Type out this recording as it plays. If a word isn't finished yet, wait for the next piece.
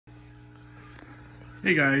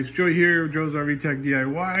Hey guys, Joe here, Joe's RV Tech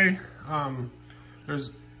DIY.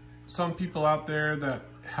 There's some people out there that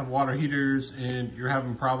have water heaters and you're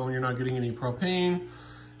having a problem, you're not getting any propane,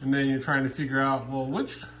 and then you're trying to figure out, well,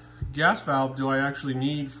 which gas valve do I actually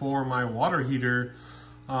need for my water heater?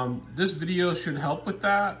 This video should help with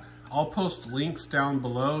that. I'll post links down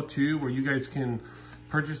below too where you guys can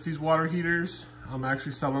purchase these water heaters. I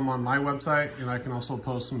actually sell them on my website, and I can also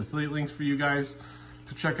post some affiliate links for you guys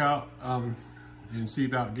to check out and see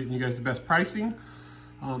about getting you guys the best pricing.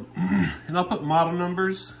 And I'll put model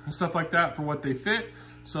numbers and stuff like that for what they fit,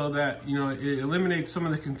 so that it eliminates some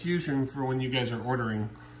of the confusion for when you guys are ordering.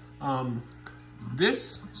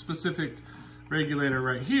 This specific regulator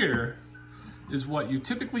right here is what you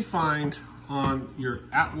typically find on your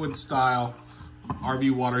Atwood style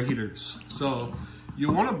RV water heaters. So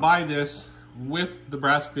you want to buy this with the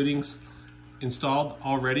brass fittings installed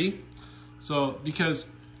already. So because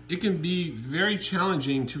it can be very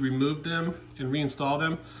challenging to remove them and reinstall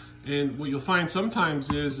them. And what you'll find sometimes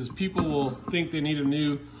is people will think they need a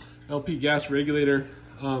new LP gas regulator,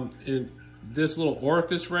 and this little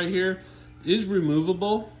orifice right here is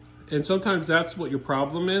removable. And sometimes that's what your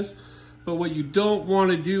problem is. But what you don't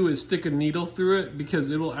want to do is stick a needle through it, because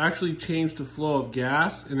it will actually change the flow of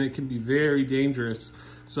gas and it can be very dangerous.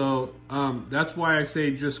 So that's why I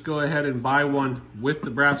say just go ahead and buy one with the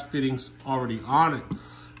brass fittings already on it.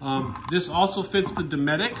 This also fits the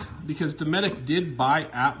Dometic, because Dometic did buy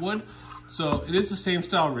Atwood. So it is the same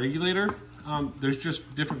style regulator. There's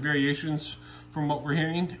just different variations from what we're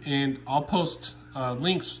hearing. And I'll post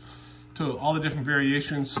links to all the different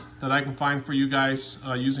variations that I can find for you guys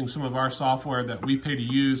using some of our software that we pay to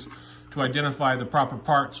use to identify the proper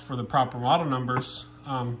parts for the proper model numbers.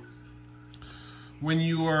 When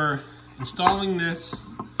you are installing this,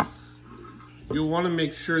 you'll want to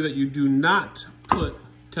make sure that you do not put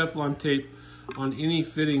Teflon tape on any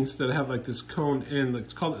fittings that have like this cone end.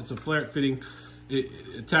 It's a flared fitting. It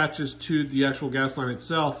attaches to the actual gas line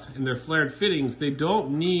itself, and they're flared fittings. They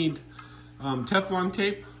don't need Teflon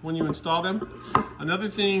tape when you install them. Another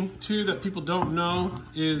thing too that people don't know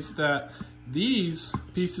is that these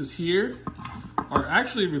pieces here are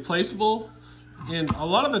actually replaceable, and a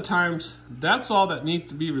lot of the times that's all that needs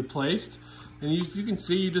to be replaced. And you can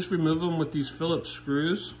see, you just remove them with these Phillips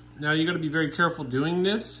screws. Now you got to be very careful doing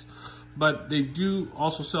this, but they do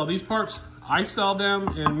also sell these parts. I sell them,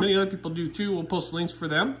 and many other people do too. We'll post links for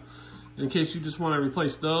them in case you just want to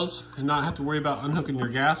replace those and not have to worry about unhooking your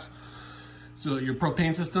gas, so your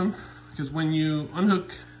propane system. Because when you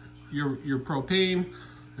unhook your propane,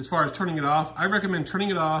 as far as turning it off, I recommend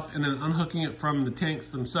turning it off and then unhooking it from the tanks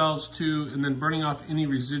themselves too, and then burning off any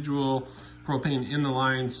residual propane in the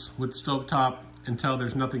lines with the stovetop until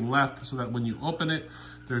there's nothing left, so that when you open it,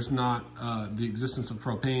 there's not the existence of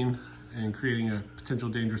propane and creating a potential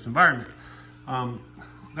dangerous environment.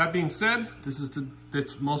 That being said, this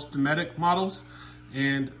fits most Dometic models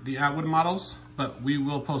and the Atwood models, but we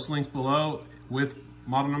will post links below with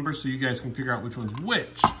model numbers so you guys can figure out which one's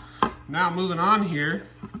which. Now moving on here,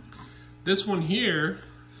 this one here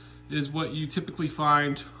is what you typically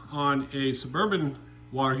find on a Suburban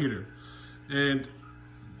water heater. And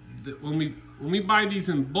when we buy these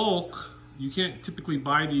in bulk, you can't typically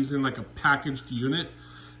buy these in like a packaged unit.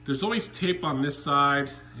 There's always tape on this side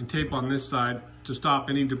and tape on this side to stop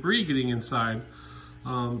any debris getting inside.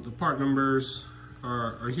 The part numbers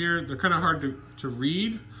are here. They're kind of hard to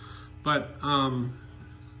read, but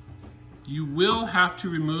you will have to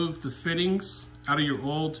remove the fittings out of your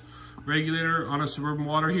old regulator on a Suburban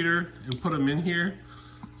water heater and put them in here.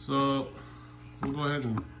 So we'll go ahead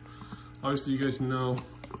and, obviously you guys know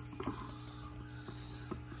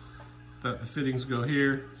that the fittings go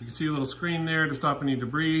here. You can see a little screen there to stop any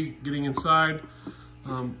debris getting inside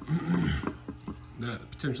that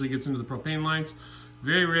potentially gets into the propane lines.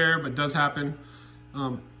 Very rare, but does happen.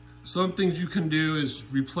 Some things you can do is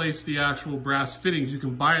replace the actual brass fittings. You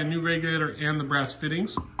can buy a new regulator and the brass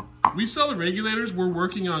fittings. We sell the regulators. We're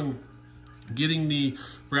working on getting the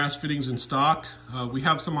brass fittings in stock. We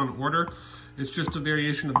have some on order. It's just a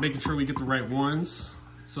variation of making sure we get the right ones.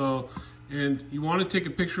 So, and you want to take a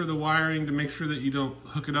picture of the wiring to make sure that you don't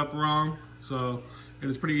hook it up wrong. So, and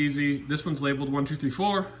it's pretty easy. This one's labeled 1, 2, 3,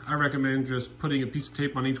 4. I recommend just putting a piece of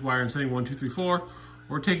tape on each wire and saying 1, 2, 3, 4,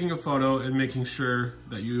 or taking a photo and making sure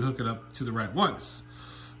that you hook it up to the right ones.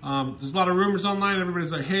 There's a lot of rumors online.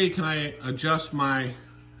 Everybody's like, hey, can I adjust my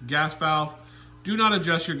gas valve? Do not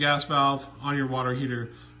adjust your gas valve on your water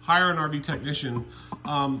heater. Hire an RV technician.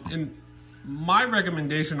 And my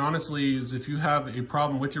recommendation, honestly, is if you have a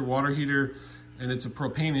problem with your water heater and it's a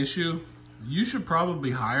propane issue, you should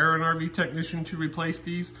probably hire an RV technician to replace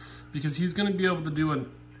these, because he's going to be able to do an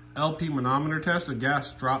LP manometer test, a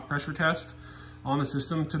gas drop pressure test on the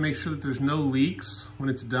system to make sure that there's no leaks when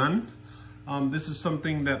it's done. This is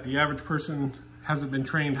something that the average person hasn't been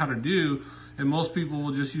trained how to do, and most people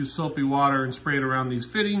will just use soapy water and spray it around these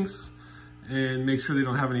fittings and make sure they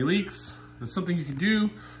don't have any leaks. That's something you can do.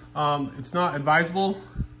 It's not advisable,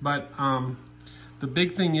 but the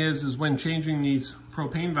big thing is when changing these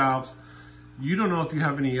propane valves, you don't know if you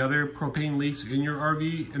have any other propane leaks in your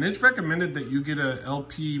RV, and it's recommended that you get a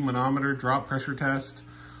LP manometer drop pressure test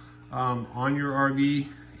on your RV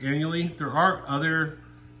annually. There are other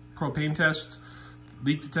propane tests,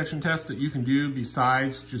 leak detection tests that you can do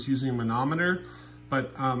besides just using a manometer,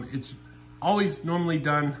 but it's always normally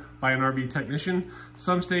done by an RV technician.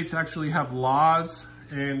 Some states actually have laws,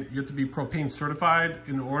 and you have to be propane certified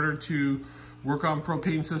in order to work on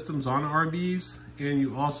propane systems on RVs, and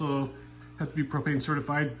you also have to be propane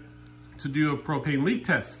certified to do a propane leak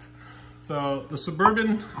test. So the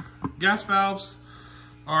Suburban gas valves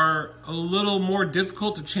are a little more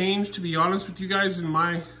difficult to change, to be honest with you guys, from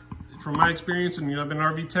my experience. And I've been an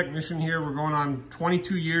RV technician here. We're going on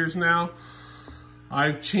 22 years now.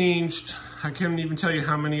 I've changed, I can't even tell you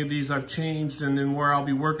how many of these I've changed, and then where I'll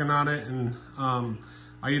be working on it. And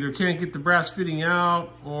I either can't get the brass fitting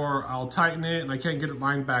out, or I'll tighten it and I can't get it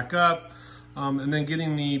lined back up. And then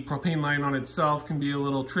getting the propane line on itself can be a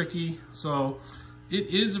little tricky. So it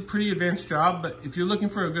is a pretty advanced job, but if you're looking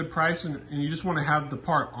for a good price and you just want to have the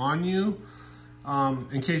part on you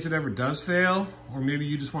in case it ever does fail, or maybe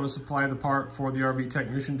you just want to supply the part for the RV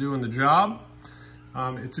technician doing the job,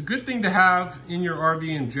 it's a good thing to have in your RV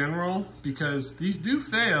in general, because these do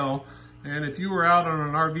fail. And if you were out on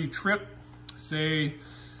an RV trip, say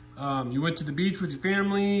you went to the beach with your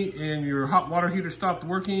family and your hot water heater stopped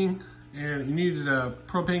working and you needed a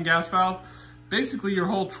propane gas valve, basically your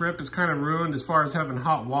whole trip is kind of ruined as far as having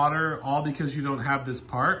hot water, all because you don't have this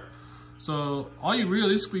part. So all you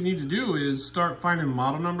realistically need to do is start finding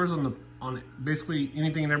model numbers on basically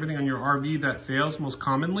anything and everything on your RV that fails most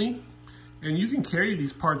commonly. And you can carry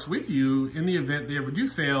these parts with you in the event they ever do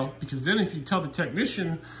fail, because then if you tell the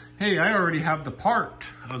technician, hey, I already have the part,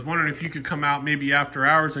 I was wondering if you could come out maybe after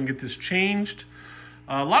hours and get this changed.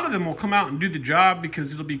 A lot of them will come out and do the job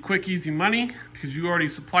because it'll be quick, easy money, because you already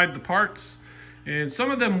supplied the parts. And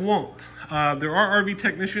some of them won't. There are RV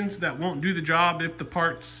technicians that won't do the job if the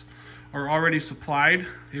parts are already supplied.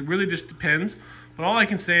 It really just depends. But all I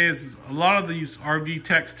can say is a lot of these RV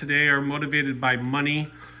techs today are motivated by money.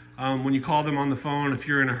 When you call them on the phone, if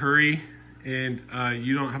you're in a hurry and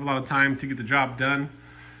you don't have a lot of time to get the job done,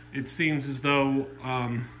 it seems as though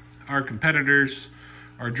our competitors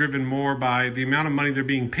are driven more by the amount of money they're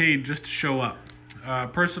being paid just to show up.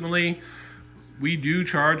 Personally, we do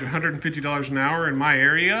charge $150 an hour in my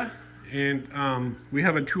area, and we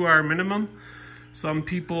have a 2-hour minimum. Some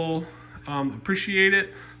people appreciate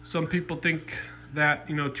it. Some people think that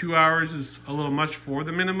 2 hours is a little much for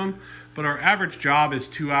the minimum, but our average job is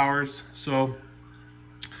 2 hours, so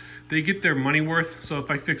they get their money worth. So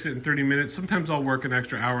if I fix it in 30 minutes, sometimes I'll work an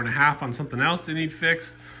extra hour and a half on something else they need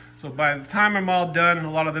fixed. So by the time I'm all done,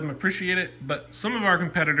 a lot of them appreciate it, but some of our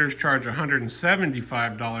competitors charge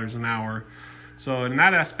 $175 an hour. So in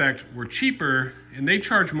that aspect, we're cheaper, and they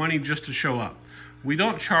charge money just to show up. We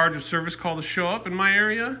don't charge a service call to show up in my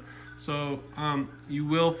area. So you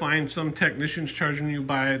will find some technicians charging you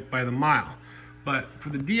by the mile. But for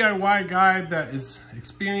the DIY guy that is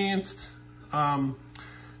experienced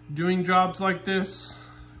doing jobs like this,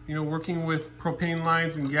 working with propane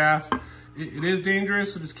lines and gas, it is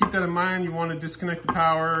dangerous. So just keep that in mind. You want to disconnect the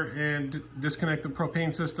power and disconnect the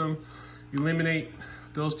propane system. Eliminate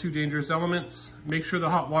those two dangerous elements. Make sure the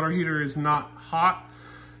hot water heater is not hot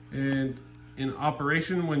and in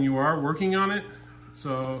operation when you are working on it.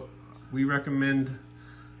 So we recommend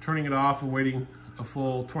turning it off and waiting a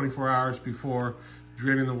full 24 hours before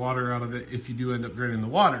draining the water out of it, if you do end up draining the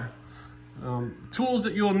water. Tools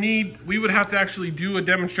that you'll need, we would have to actually do a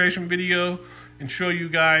demonstration video and show you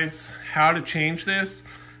guys how to change this.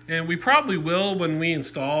 And we probably will when we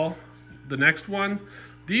install the next one.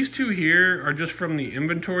 These two here are just from the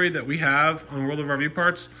inventory that we have on World of RV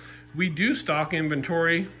Parts. We do stock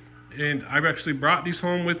inventory, and I've actually brought these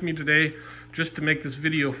home with me today just to make this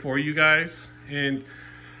video for you guys. And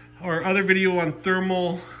our other video on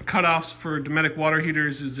thermal cutoffs for Dometic water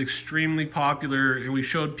heaters is extremely popular, and we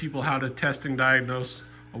showed people how to test and diagnose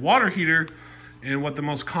a water heater and what the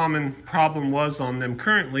most common problem was on them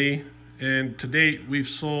currently. And to date, we've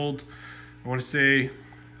sold, I want to say,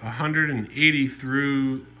 180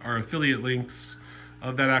 through our affiliate links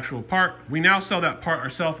of that actual part. We now sell that part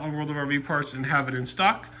ourselves on World of RV Parts and have it in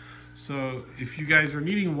stock. So if you guys are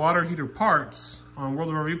needing water heater parts on World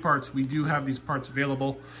of RV Parts, we do have these parts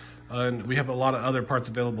available. And we have a lot of other parts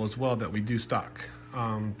available as well that we do stock.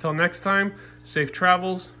 Till next time, safe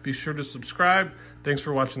travels. Be sure to subscribe. Thanks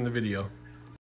for watching the video.